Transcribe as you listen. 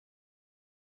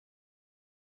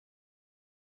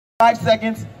5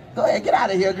 seconds. Go ahead, get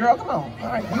out of here, girl. Come on. All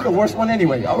right, you're the worst one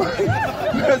anyway. All right,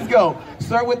 let's go.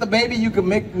 Start with the baby. You can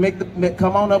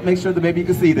come on up. Make sure the baby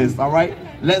can see this. All right,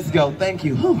 let's go. Thank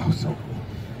you. I'm so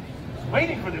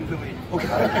waiting for them to leave. Okay.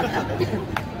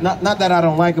 not that I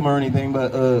don't like them or anything,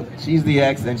 but she's the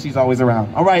ex and she's always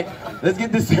around. All right, let's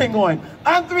get this thing going.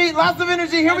 On 3, lots of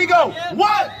energy. Here we go.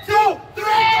 1, 2, 3.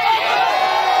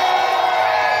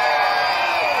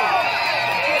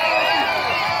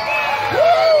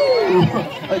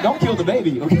 Hey, don't kill the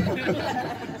baby, okay?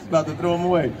 It's about to throw him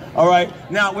away. All right,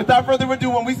 now, without further ado,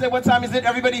 when we say what time is it,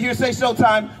 everybody here say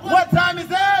showtime. What time is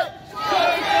it?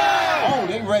 Showtime! Oh,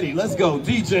 they ready. Let's go.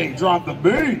 DJ, drop the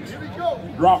beat. Here we go.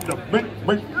 Drop the beat.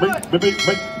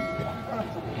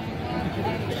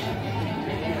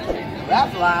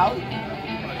 That's loud.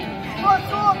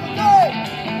 What's up today?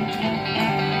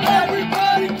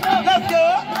 Everybody clap. Let's go.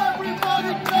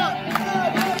 Everybody clap.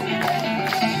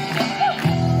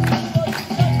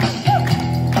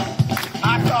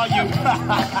 You.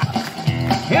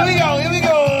 Here we go, here we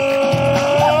go.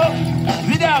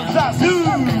 Vidal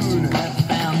Sassoon.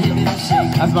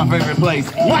 That's my favorite place.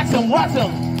 Watch him, watch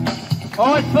him.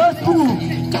 Oh, it's first move.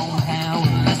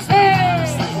 Hey.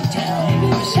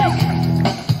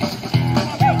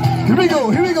 Here we go,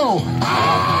 here we go.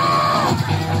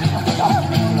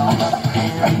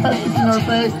 In her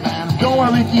face. Don't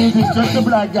worry, kids, it's just a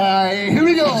black guy. Here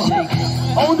we go.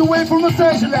 All the way from Los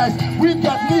Angeles, we've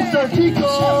got Mr. Tico.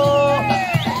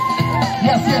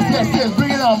 Yes,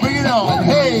 bring it on, bring it on.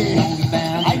 Hey,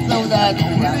 I know that.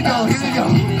 Here we go, here we go.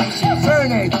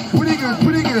 Serenade, pretty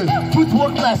good.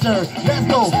 Footwork master, let's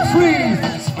go. Freeze,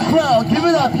 crowd, give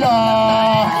it up,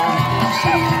 y'all.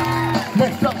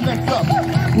 Next up.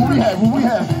 Who we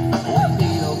have?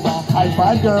 High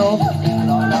five, girl.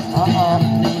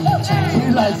 She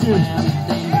likes it.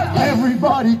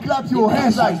 Everybody clap your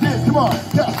hands like this. Come on.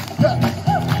 Yeah.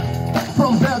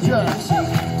 From Belgium.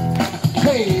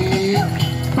 Hey.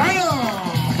 Bam.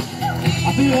 I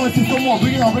think you want to see some more.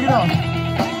 Bring it on.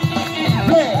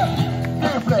 Play.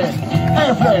 Airplane.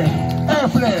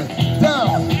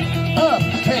 Down. Up.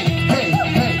 Hey.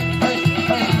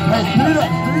 Spin it up.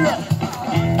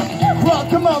 Crowd,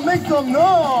 come on, make some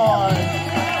noise.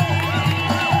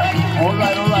 All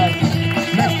right.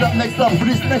 Next up, for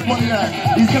this next one here,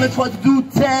 he's gonna try to do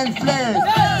 10 flares.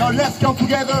 Now let's count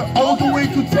together all the way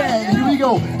to 10. Here we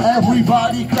go.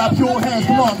 Everybody clap your hands.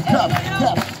 Come on, clap.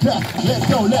 Let's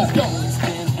go.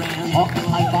 Oh,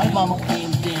 high five, mama.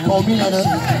 Call me later.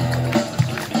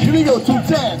 Here we go to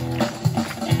 10.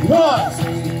 1,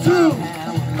 2, 3,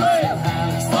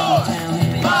 4,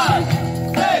 5,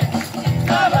 6,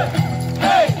 7,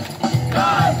 8,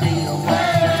 9,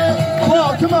 10.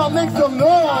 Well, come on, make some noise.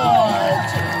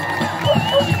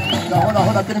 Hold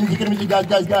on, get him, guys.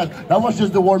 That was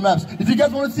just the warm-ups. If you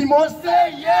guys want to see more,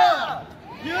 say yeah!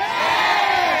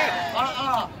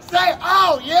 Yeah! Say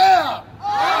oh yeah!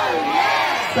 Oh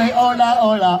yeah! Say hola.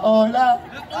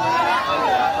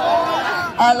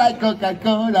 I like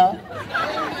Coca-Cola.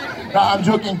 No, I'm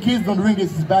joking, kids don't drink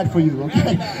this, is bad for you,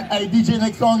 okay? Hey, DJ,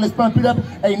 next song, let's pump it up.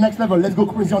 Hey, next level, let's go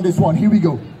crazy on this one. Here we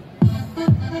go.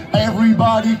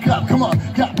 Everybody clap, come on,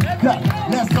 clap.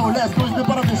 Let's go, it's the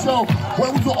part of the show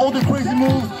where we do all the crazy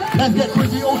moves. Let's get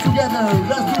crazy all together.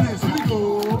 Let's do this, here we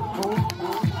go.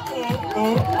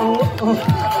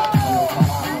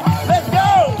 Let's go!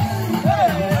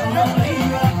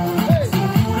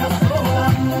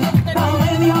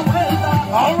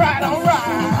 All right.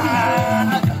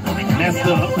 Messed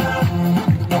up.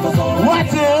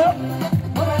 Watch it!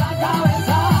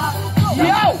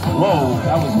 Yo! Whoa,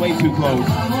 that was way too close.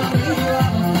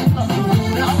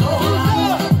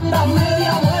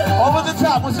 Over the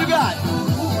top, what you got?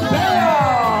 Bam!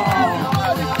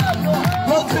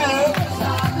 Go to.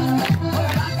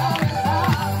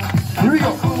 Here we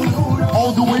go.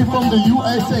 All the way from the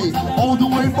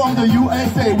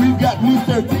USA. We've got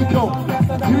Mr. Tico.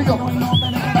 Here we go.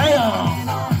 Bam!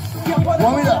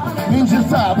 Warm it up. Ninja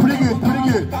style. Pretty good.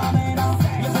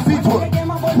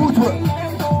 Footwork.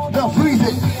 Now freeze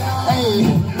it. Hey,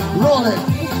 roll it.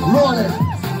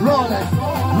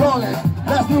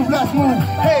 Last move.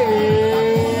 Hey,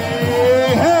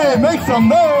 make some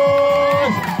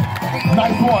noise.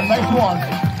 Nice one.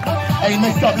 Hey,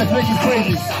 next up, let's make it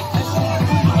crazy.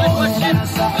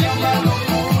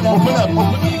 Open up.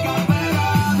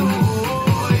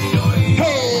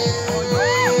 Hey,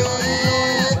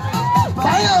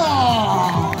 fire.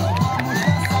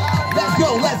 Let's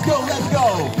go.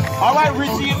 All right,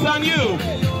 Richie, it's on you.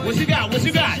 What you got?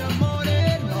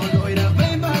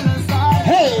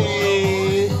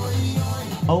 Hey!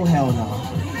 Oh, hell no.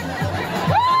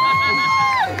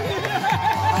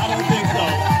 I don't think so.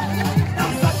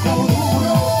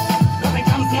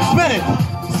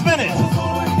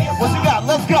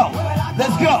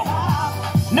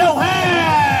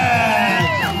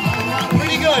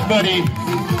 buddy.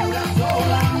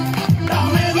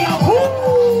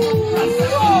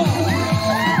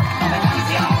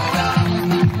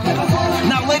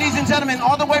 Now, ladies and gentlemen,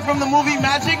 all the way from the movie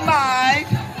Magic Mike,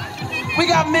 we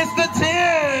got Mr.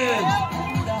 Tibbs.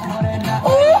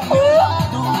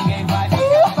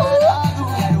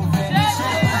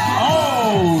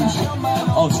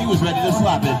 Oh, she was ready to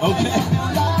slap it. Okay.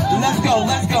 Let's go,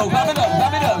 let's go. Grab it up,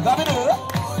 grab it up, grab it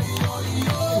up.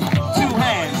 Two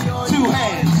hands, two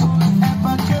hands.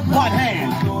 One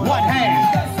hand, one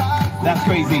hand. That's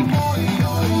crazy.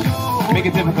 Make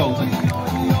it difficult.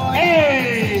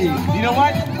 Hey! You know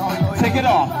what? Take it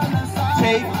off.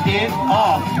 Take it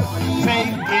off.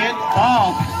 Take it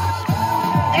off.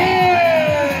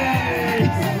 Hey!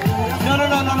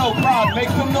 No, crowd, make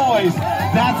some noise.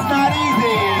 That's not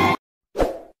easy.